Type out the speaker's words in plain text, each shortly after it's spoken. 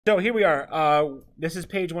So here we are. This is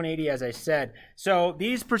page 180, as I said. So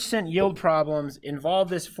these percent yield problems involve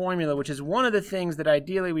this formula, which is one of the things that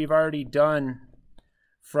ideally we've already done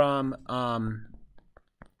from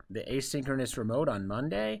the asynchronous remote on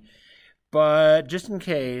Monday. But just in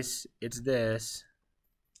case, it's this.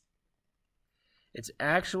 It's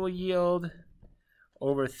actual yield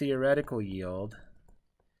over theoretical yield.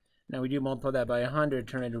 Now we do multiply that by 100,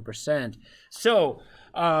 turn it into percent. So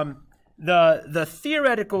the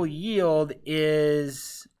theoretical yield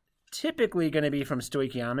is typically going to be from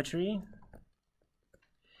stoichiometry.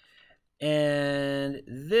 And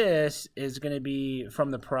this is going to be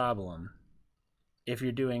from the problem if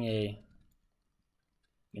you're doing a,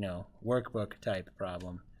 workbook type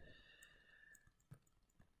problem.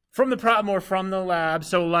 From the problem or from the lab.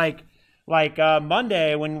 So like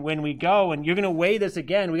Monday when we go and you're going to weigh this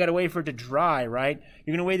again, we got to wait for it to dry, right?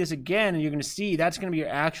 You're going to weigh this again and you're going to see that's going to be your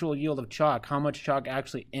actual yield of chalk, how much chalk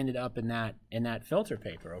actually ended up in that filter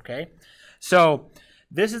paper, okay? So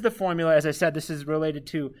this is the formula. As I said, this is related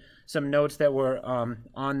to some notes that were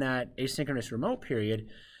on that asynchronous remote period.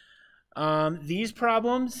 These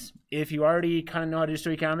problems, if you already kind of know how to do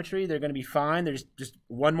stoichiometry, they're going to be fine. There's just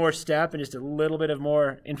one more step and just a little bit of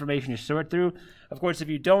more information to sort through. Of course, if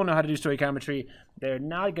you don't know how to do stoichiometry, they're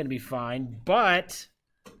not going to be fine. But,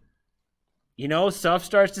 stuff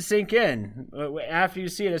starts to sink in. After you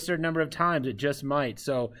see it a certain number of times, it just might.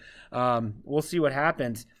 So we'll see what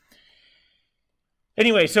happens.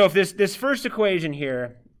 Anyway, so if this first equation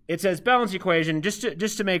here, it says balance equation. Just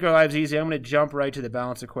to make our lives easy, I'm going to jump right to the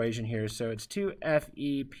balance equation here. So it's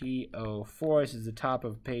 2FePO4. This is the top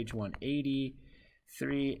of page 180.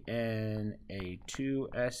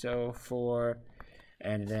 3Na2SO4.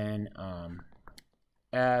 And then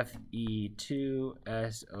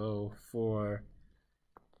Fe2SO4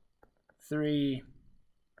 3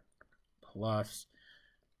 plus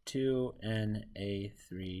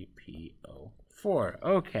 2Na3PO4.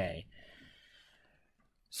 Okay.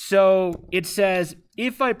 So it says,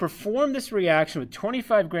 if I perform this reaction with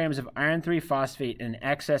 25 grams of iron 3 phosphate and an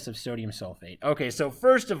excess of sodium sulfate. Okay, so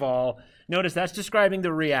first of all, notice that's describing the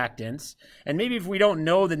reactants. And maybe if we don't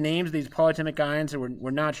know the names of these polyatomic ions, or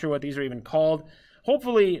we're not sure what these are even called,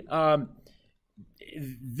 hopefully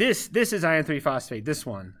this is iron 3 phosphate, this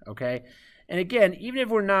one, okay? And again, even if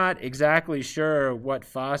we're not exactly sure what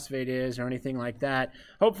phosphate is or anything like that,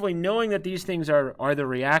 hopefully knowing that these things are the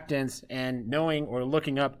reactants and knowing or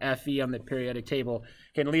looking up Fe on the periodic table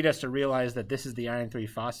can lead us to realize that this is the iron 3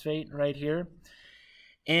 phosphate right here.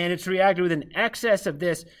 And it's reacted with an excess of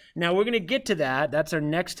this. Now, we're going to get to that. That's our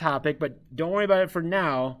next topic, but don't worry about it for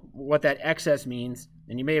now, what that excess means.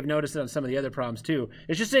 And you may have noticed it on some of the other problems too.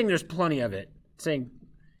 It's just saying there's plenty of it. It's saying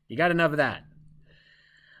you got enough of that.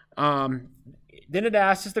 Then it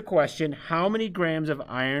asks us the question, how many grams of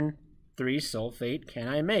iron 3 sulfate can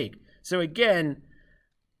I make? So again,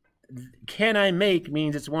 can I make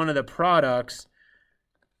means it's one of the products.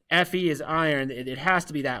 Fe is iron. It has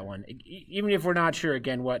to be that one. Even if we're not sure,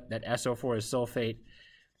 again, what that SO4 is sulfate,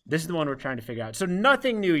 this is the one we're trying to figure out. So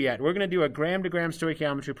nothing new yet. We're going to do a gram-to-gram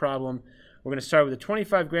stoichiometry problem. We're going to start with the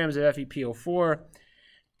 25 grams of FePO4,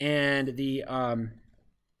 and we're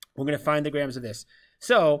going to find the grams of this.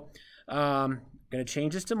 So I'm going to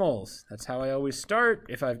change this to moles. That's how I always start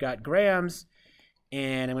if I've got grams.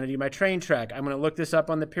 And I'm going to do my train track. I'm going to look this up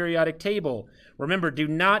on the periodic table. Remember, do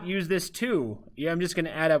not use this 2. Yeah, I'm just going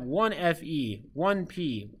to add up 1 Fe, 1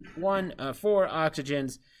 P, 4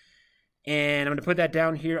 oxygens. And I'm going to put that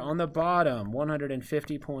down here on the bottom,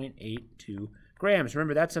 150.82 grams.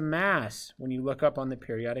 Remember, that's a mass when you look up on the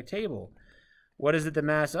periodic table. What is it the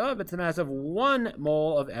mass of? It's the mass of 1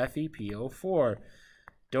 mole of FePO4.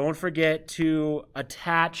 Don't forget to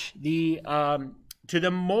attach the, to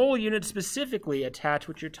the mole unit specifically, attach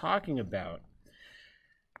what you're talking about.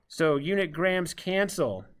 So unit grams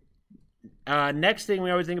cancel. Next thing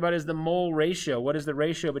we always think about is the mole ratio. What is the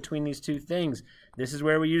ratio between these two things? This is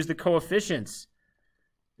where we use the coefficients.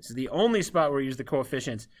 This is the only spot where we use the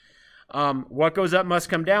coefficients. What goes up must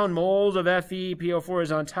come down. Moles of FePO4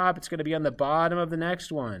 is on top. It's going to be on the bottom of the next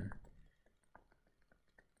one.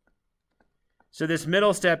 So this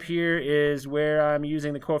middle step here is where I'm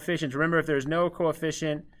using the coefficients. Remember, if there's no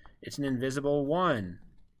coefficient, it's an invisible 1.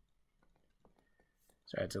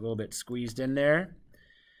 Sorry, it's a little bit squeezed in there.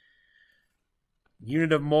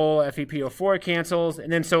 Unit of mole FePO4 cancels. And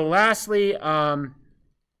then so lastly, I'm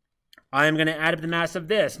going to add up the mass of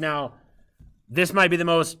this. Now, this might be the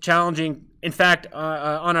most challenging. In fact,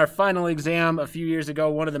 on our final exam a few years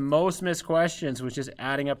ago, one of the most missed questions was just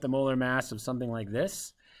adding up the molar mass of something like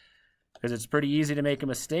this, because it's pretty easy to make a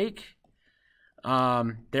mistake.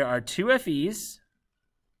 There are 2 Fe's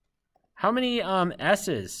How many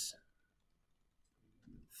S's?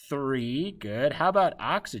 3. Good. How about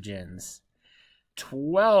oxygens?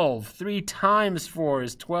 12. 3 times 4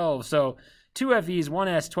 is 12. So 2 Fe's, 1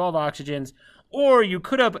 S, 12 oxygens. Or you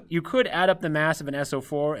could add up the mass of an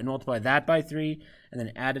SO4 and multiply that by 3 and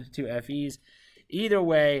then add it to 2 Fe's. Either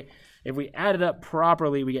way, if we add it up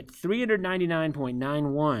properly, we get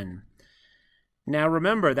 399.91. Now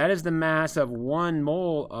remember, that is the mass of 1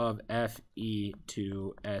 mole of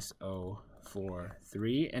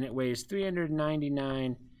Fe2SO43, and it weighs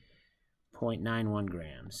 399.91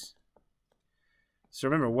 grams. So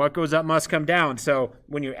remember, what goes up must come down. So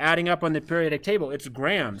when you're adding up on the periodic table, it's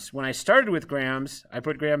grams. When I started with grams, I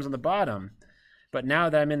put grams on the bottom. But now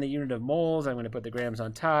that I'm in the unit of moles, I'm going to put the grams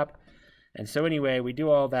on top. And so anyway, we do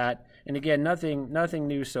all that. And again, nothing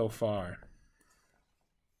new so far.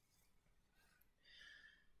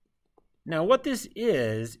 Now what this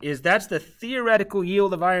is that's the theoretical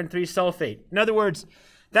yield of iron 3 sulfate. In other words,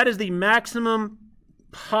 that is the maximum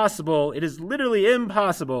possible. It is literally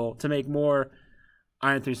impossible to make more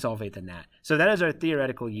iron 3 sulfate than that. So that is our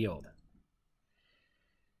theoretical yield.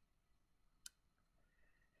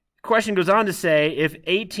 Question goes on to say, if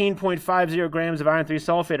 18.50 grams of iron 3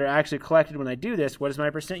 sulfate are actually collected when I do this, what is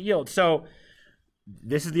my percent yield? So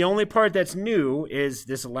this is the only part that's new, is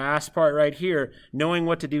this last part right here, knowing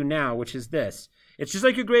what to do now, which is this. It's just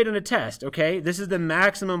like your grade on a test, okay? This is the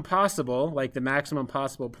maximum possible, like the maximum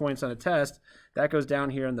possible points on a test. That goes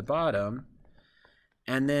down here on the bottom.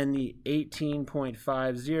 And then the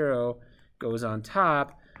 18.50 goes on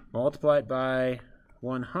top, multiplied by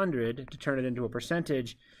 100 to turn it into a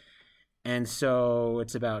percentage. And so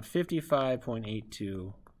it's about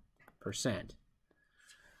 55.82%.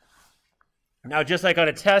 Now, just like on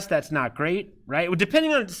a test, that's not great, right? Well,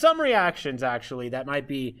 depending on some reactions, actually, that might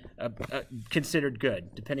be considered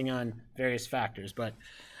good, depending on various factors. But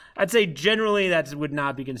I'd say generally that would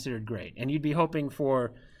not be considered great, and you'd be hoping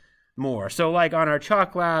for more. So like on our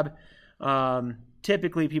chalk lab,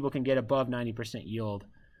 typically people can get above 90% yield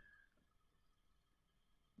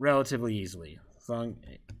relatively easily.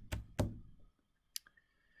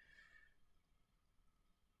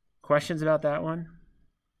 Questions about that one?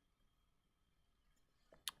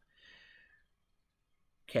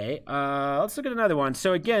 Okay, let's look at another one.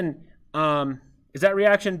 So again, is that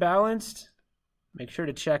reaction balanced? Make sure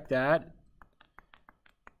to check that.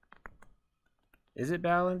 Is it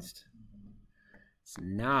balanced? It's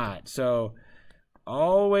not. So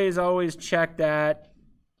always check that.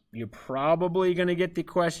 You're probably going to get the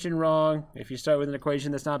question wrong. If you start with an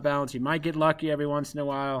equation that's not balanced, you might get lucky every once in a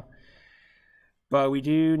while. But we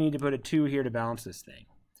do need to put a 2 here to balance this thing.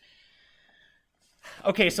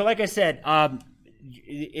 Okay, so like I said,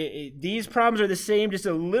 these problems are the same, just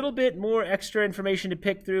a little bit more extra information to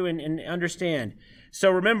pick through and understand.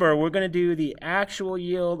 So remember, we're going to do the actual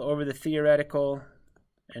yield over the theoretical,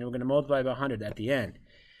 and we're going to multiply by 100 at the end.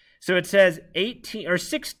 So it says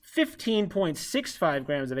 15.65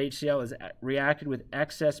 grams of HCl is reacted with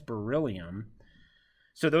excess beryllium.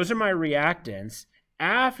 So those are my reactants.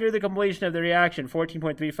 After the completion of the reaction,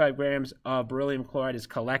 14.35 grams of beryllium chloride is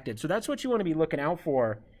collected. So that's what you want to be looking out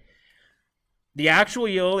for. The actual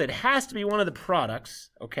yield, it has to be one of the products,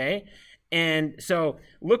 okay? And so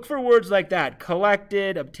look for words like that,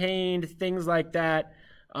 collected, obtained, things like that,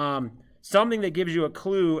 something that gives you a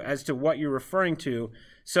clue as to what you're referring to.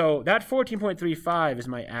 So that 14.35 is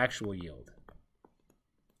my actual yield,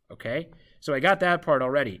 okay? So I got that part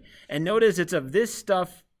already. And notice it's of this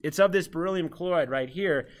stuff, it's of this beryllium chloride right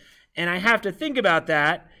here, and I have to think about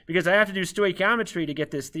that because I have to do stoichiometry to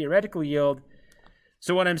get this theoretical yield.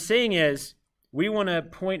 So what I'm saying is, we want to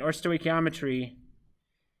point our stoichiometry.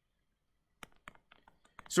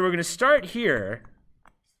 So we're going to start here.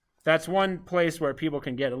 That's one place where people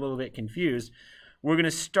can get a little bit confused. We're going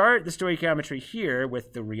to start the stoichiometry here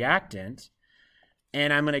with the reactant.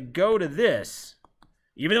 And I'm going to go to this.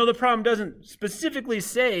 Even though the problem doesn't specifically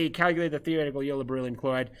say calculate the theoretical yield of beryllium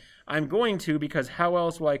chloride, I'm going to, because how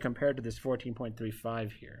else will I compare to this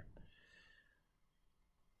 14.35 here?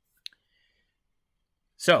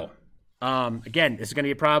 So again, this is going to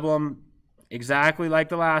be a problem exactly like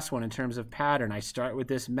the last one in terms of pattern. I start with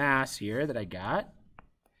this mass here that I got,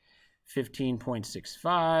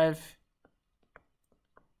 15.65,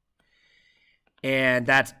 and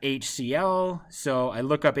that's HCl. So I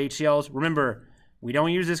look up HCl's. Remember, we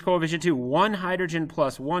don't use this coefficient 2. 1 hydrogen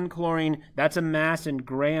plus 1 chlorine, that's a mass in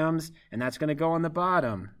grams, and that's going to go on the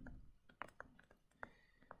bottom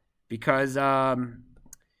because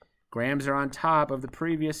grams are on top of the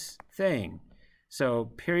previous thing. So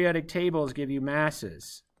periodic tables give you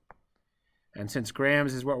masses. And since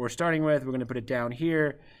grams is what we're starting with, we're going to put it down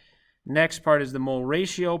here. Next part is the mole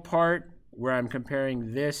ratio part, where I'm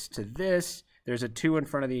comparing this to this. There's a 2 in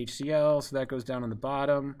front of the HCl, so that goes down on the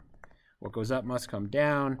bottom. What goes up must come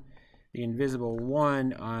down. The invisible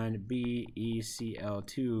 1 on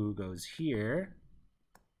BeCl2 goes here.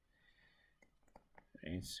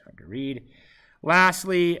 It's hard to read.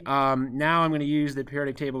 Lastly, now I'm going to use the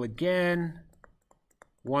periodic table again.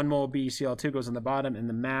 1 mole BeCl2 goes on the bottom, and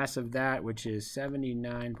the mass of that, which is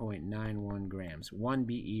 79.91 grams. 1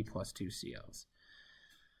 Be plus 2 Cls.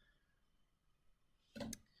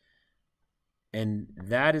 And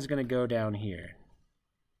that is going to go down here.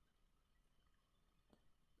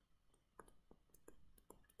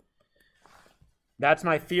 That's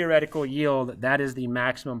my theoretical yield. That is the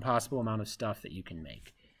maximum possible amount of stuff that you can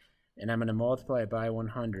make. And I'm going to multiply it by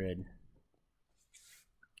 100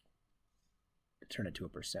 to turn it to a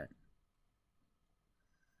percent.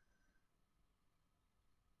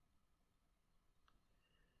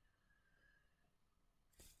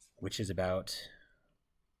 Which is about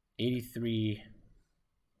 83.7.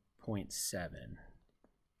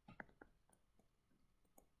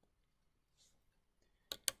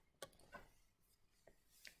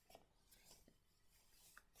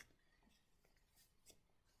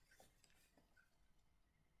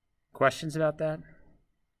 Questions about that?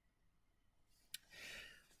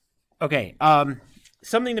 Okay,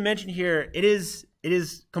 something to mention here, it is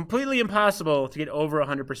completely impossible to get over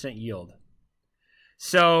 100% yield.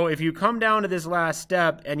 So if you come down to this last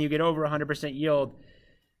step and you get over 100% yield,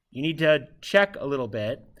 you need to check a little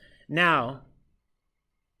bit. Now,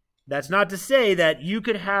 that's not to say that you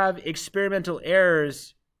could have experimental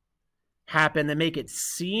errors happen that make it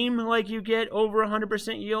seem like you get over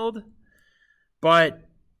 100% yield, but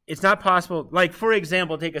it's not possible. Like, for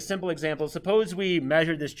example, take a simple example. Suppose we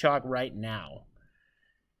measured this chalk right now.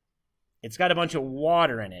 It's got a bunch of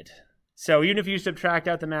water in it. So even if you subtract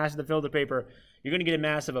out the mass of the filter paper, you're going to get a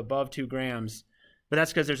mass of above 2 grams. But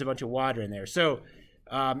that's because there's a bunch of water in there. So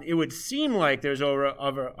it would seem like there's over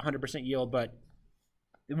 100% yield, but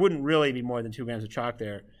it wouldn't really be more than 2 grams of chalk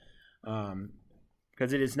there,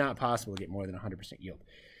 because it is not possible to get more than 100% yield.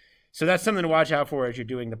 So that's something to watch out for as you're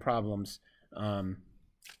doing the problems.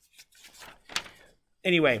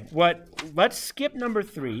 Anyway, let's skip number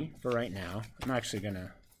 3 for right now. I'm actually going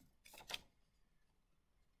to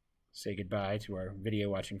say goodbye to our video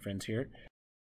watching friends here.